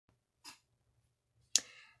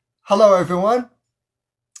Hello everyone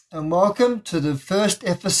and welcome to the first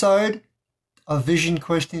episode of Vision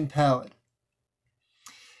Quest Empowered.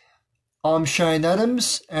 I'm Shane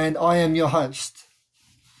Adams and I am your host.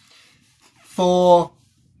 For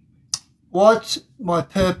what my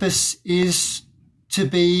purpose is to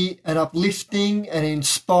be an uplifting and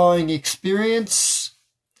inspiring experience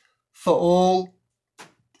for all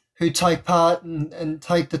who take part and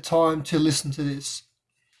take the time to listen to this.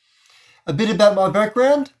 A bit about my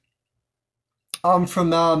background. I'm from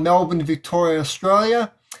Melbourne, Victoria,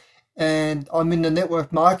 Australia, and I'm in the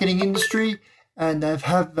network marketing industry, and I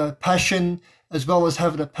have a passion as well as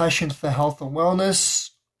having a passion for health and wellness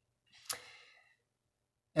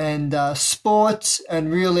and sports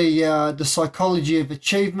and really the psychology of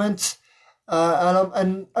achievement.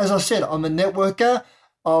 And as I said, I'm a networker.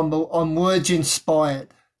 I'm words inspired.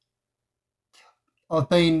 I've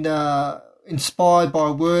been inspired by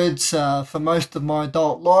words for most of my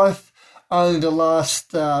adult life. Only the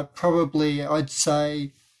last probably, I'd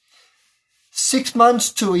say, 6 months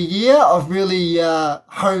to a year, I've really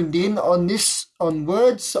honed in on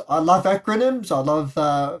words. I love acronyms. I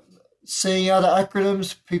love seeing other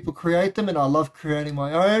acronyms, people create them, and I love creating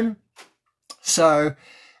my own. So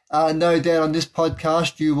no doubt on this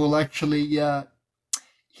podcast you will actually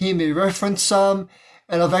hear me reference some.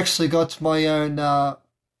 And I've actually got my own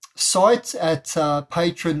site at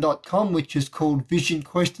patreon.com, which is called Vision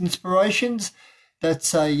Quest Inspirations.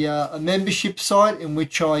 That's a membership site in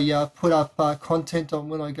which I put up content on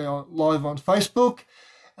when I go live on Facebook,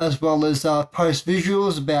 as well as post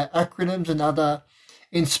visuals about acronyms and other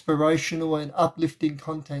inspirational and uplifting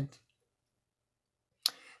content.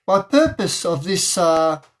 My purpose of this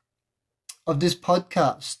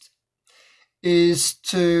podcast is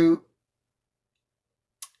to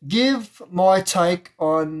give my take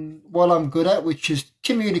on what I'm good at, which is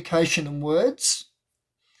communication and words,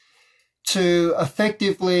 to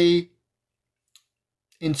effectively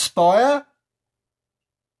inspire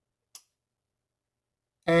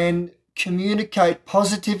and communicate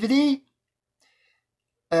positivity,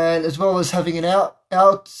 and as well as having an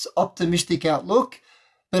optimistic outlook,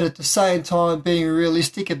 but at the same time being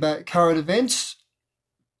realistic about current events.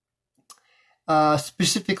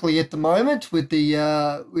 Specifically at the moment with the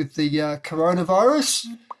coronavirus,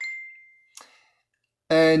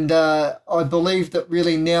 and I believe that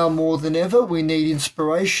really now more than ever we need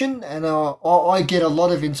inspiration, and I get a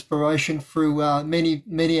lot of inspiration through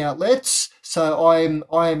many outlets. So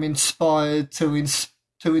I am inspired to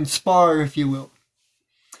inspire, if you will.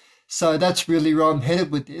 So that's really where I'm headed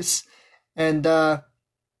with this, and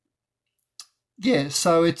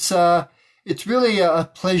so it's really a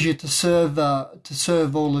pleasure to serve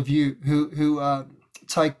all of you who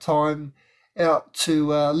take time out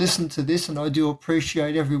to listen to this, and I do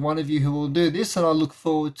appreciate every one of you who will do this, and I look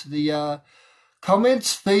forward to the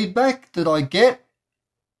comments, feedback that I get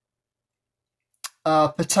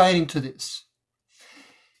pertaining to this.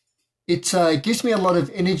 It gives me a lot of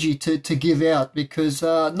energy to give out, because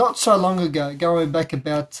not so long ago, going back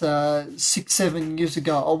about 6-7 years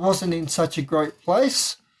ago, I wasn't in such a great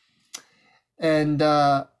place. And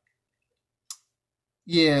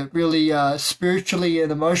really spiritually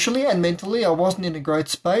and emotionally and mentally, I wasn't in a great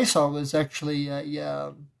space. I was actually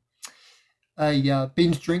a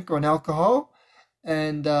binge drinker on alcohol,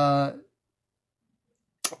 and that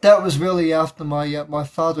was really after my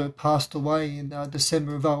father had passed away in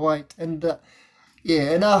December of 2008. And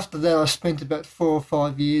and after that I spent about 4 or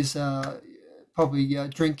 5 years probably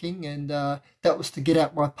drinking, and that was to get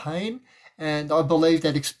out my pain. And I believe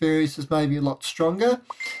that experience is maybe a lot stronger.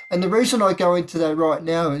 And the reason I go into that right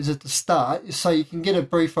now is at the start, is so you can get a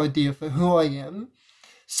brief idea for who I am,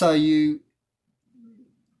 so you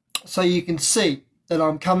can see that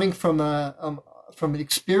I'm coming from an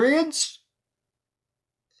experience,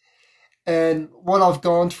 and what I've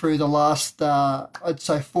gone through the last I'd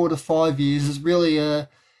say 4 to 5 years is really a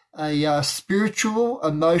spiritual,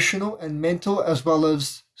 emotional, and mental, as well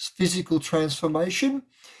as physical transformation.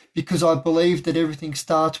 Because I believe that everything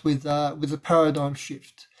starts with a paradigm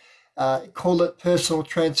shift. Call it personal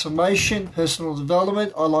transformation, personal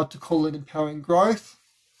development. I like to call it empowering growth.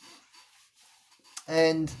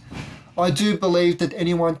 And I do believe that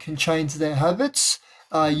anyone can change their habits.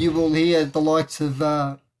 You will hear the likes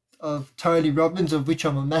of Tony Robbins, of which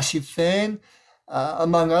I'm a massive fan.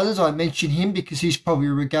 Among others, I mention him because he's probably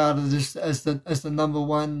regarded as the number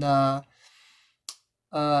one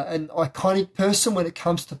an iconic person when it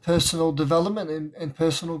comes to personal development and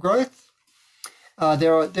personal growth.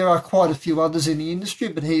 There are quite a few others in the industry,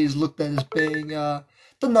 but he is looked at as being the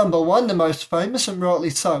number one, the most famous, and rightly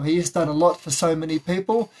so. He has done a lot for so many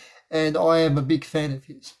people, and I am a big fan of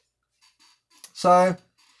his. So,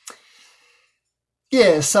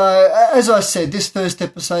 yeah, so as I said, this first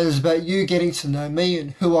episode is about you getting to know me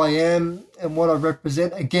and who I am and what I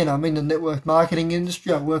represent. Again, I'm in the network marketing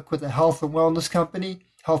industry. I work with a health and wellness company,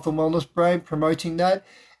 health and wellness brand, promoting that.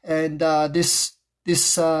 And this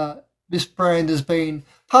brand has been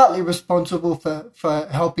partly responsible for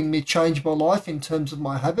helping me change my life in terms of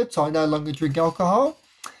my habits. I no longer drink alcohol.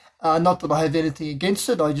 Not that I have anything against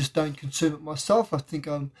it. I just don't consume it myself. I think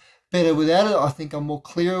I'm better without it. I think I'm more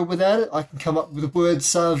clearer without it. I can come up with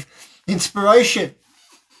words of inspiration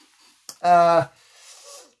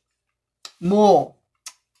more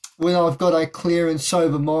when I've got a clear and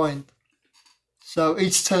sober mind. So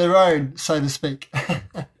each to their own, so to speak.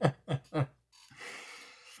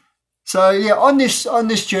 So yeah, on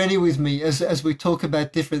this journey with me as we talk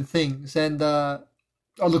about different things, and I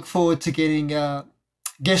look forward to getting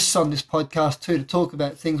guests on this podcast too to talk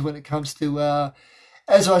about things when it comes to,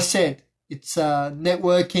 as I said, it's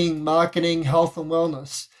networking, marketing, health and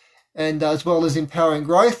wellness, and as well as empowering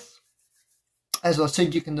growth. As I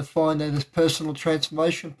said, you can define that as personal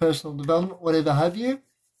transformation, personal development, whatever have you.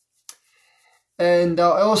 And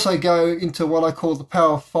I also go into what I call the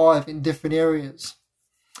Power of Five in different areas.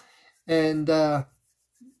 And so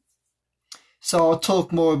I'll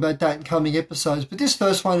talk more about that in coming episodes. But this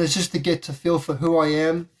first one is just to get to feel for who I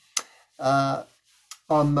am.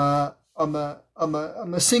 I'm a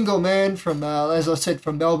single man from, as I said,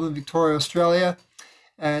 from Melbourne, Victoria, Australia,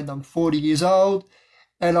 and I'm 40 years old.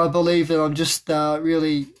 And I believe that I'm just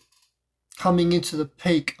really coming into the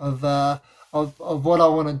peak of what I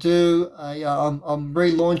want to do. I'm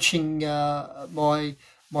relaunching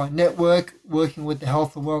my network, working with the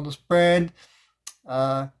health and wellness brand,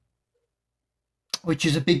 which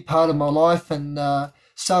is a big part of my life, and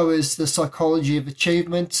so is the psychology of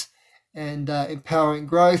achievement and empowering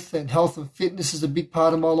growth, and health and fitness is a big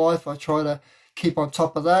part of my life. I try to keep on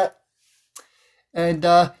top of that, and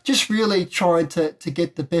just really trying to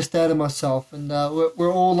get the best out of myself. And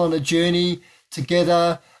we're all on a journey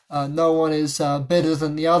together. No one is better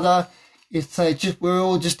than the other. It's we're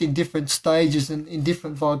all just in different stages and in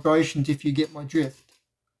different vibrations, if you get my drift.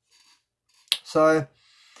 So,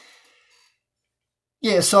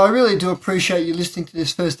 yeah, so I really do appreciate you listening to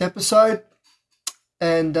this first episode.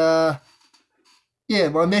 And, yeah,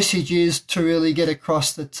 my message is to really get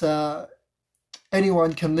across that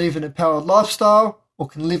anyone can live an empowered lifestyle or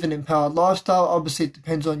can live an empowered lifestyle. Obviously, it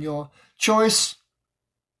depends on your choice.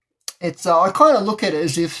 It's I kind of look at it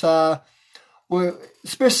as if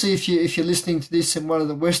especially if you're listening to this in one of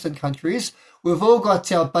the Western countries, we've all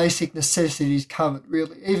got our basic necessities covered.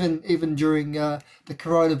 Really, even during the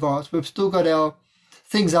coronavirus, we've still got our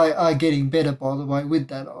things are getting better. By the way, with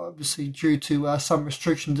that, obviously due to some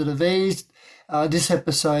restrictions that have eased. This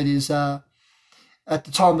episode is at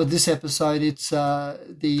the time of this episode, it's the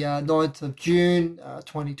 9th of June,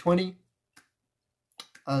 2020,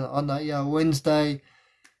 on a Wednesday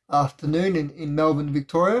afternoon in Melbourne,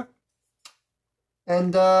 Victoria.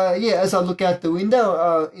 And yeah, as I look out the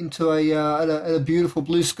window into a beautiful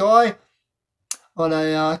blue sky on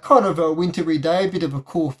a kind of a wintry day, a bit of a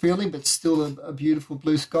cool feeling, but still a beautiful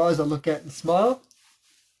blue sky as I look out and smile.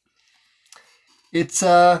 It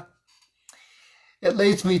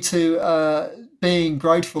leads me to being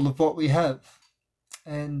grateful of what we have,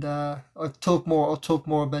 and I'll talk more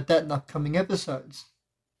about that in upcoming episodes.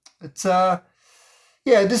 It's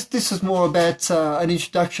yeah, this is more about an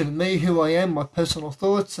introduction to me, who I am, my personal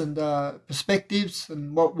thoughts and perspectives,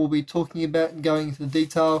 and what we'll be talking about and going into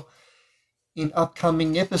detail in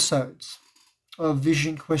upcoming episodes of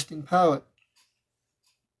Vision Quest Empowered.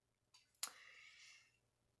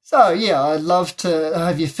 So yeah, I'd love to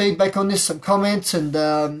have your feedback on this, some comments, and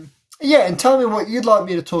yeah, and tell me what you'd like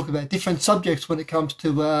me to talk about, different subjects when it comes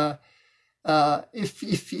to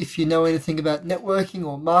if you know anything about networking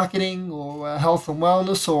or marketing or health and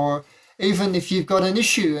wellness, or even if you've got an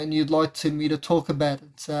issue and you'd like me to talk about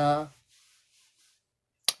it,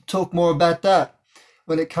 talk more about that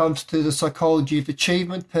when it comes to the psychology of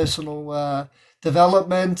achievement, personal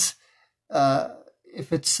development,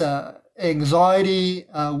 if it's anxiety,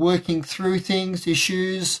 working through things,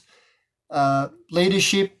 issues,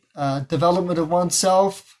 leadership, development of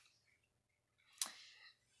oneself,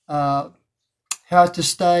 how to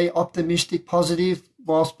stay optimistic, positive,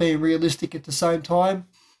 whilst being realistic at the same time.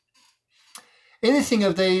 Anything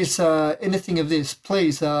of this,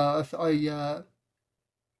 please, I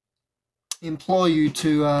implore you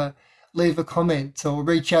to leave a comment or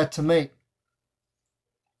reach out to me.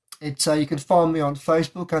 It's you can find me on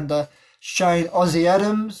Facebook under Shane Aussie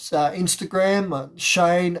Adams, Instagram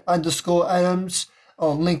Shane_Adams,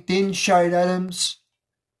 on LinkedIn Shane Adams,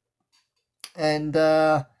 and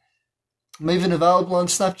I'm even available on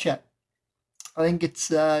Snapchat. I think it's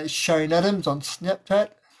Shane Adams on Snapchat,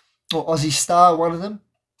 or Aussie Star, one of them,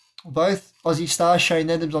 or both. Aussie Star, Shane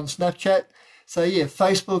Adams on Snapchat. So yeah,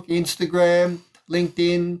 Facebook, Instagram,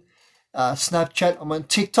 LinkedIn, Snapchat. I'm on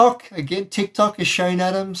TikTok. Again, TikTok is Shane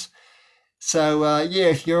Adams. So yeah,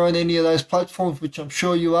 if you're on any of those platforms, which I'm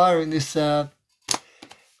sure you are in this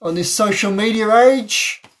on this social media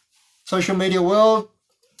age, social media world,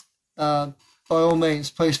 by all means,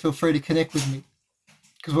 please feel free to connect with me,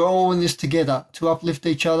 because we're all in this together to uplift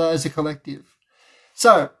each other as a collective.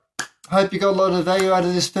 So, I hope you got a lot of value out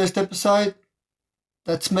of this first episode.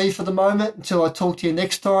 That's me for the moment. Until I talk to you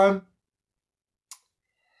next time.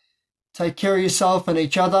 Take care of yourself and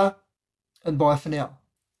each other, and bye for now.